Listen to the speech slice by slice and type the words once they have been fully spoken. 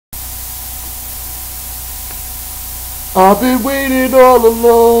I've been waiting all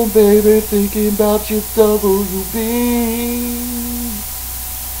alone, baby, thinking about your WB.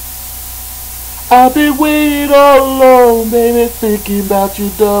 I've been waiting all alone, baby, thinking about your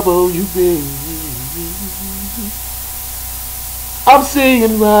WB. I'm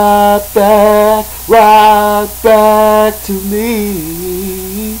singing right back to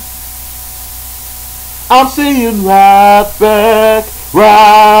me. I'm singing right back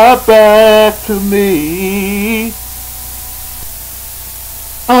to me.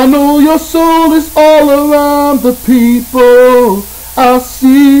 I know your soul is all around the people I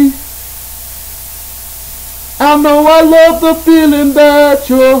see. I know I love the feeling that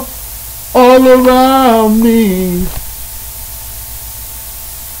you're all around me.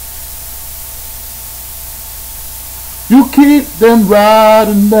 You keep them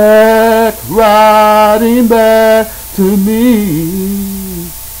riding back to me.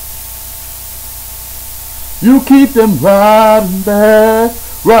 You keep them riding back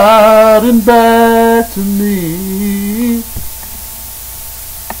to me.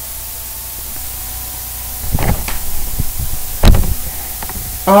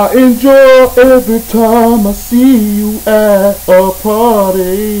 I enjoy every time I see you at a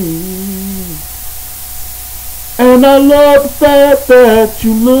party. And I love the fact that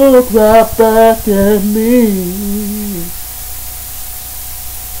you look right back at me.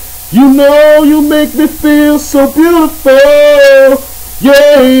 You know you make me feel so beautiful,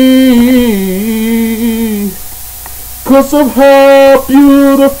 yeah, 'cause of how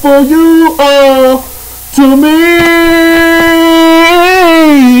beautiful you are to me.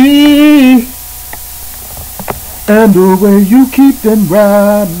 And the way you keep them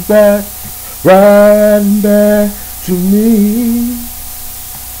riding back to me.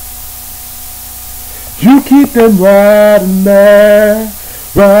 You keep them riding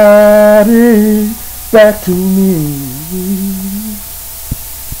back to me.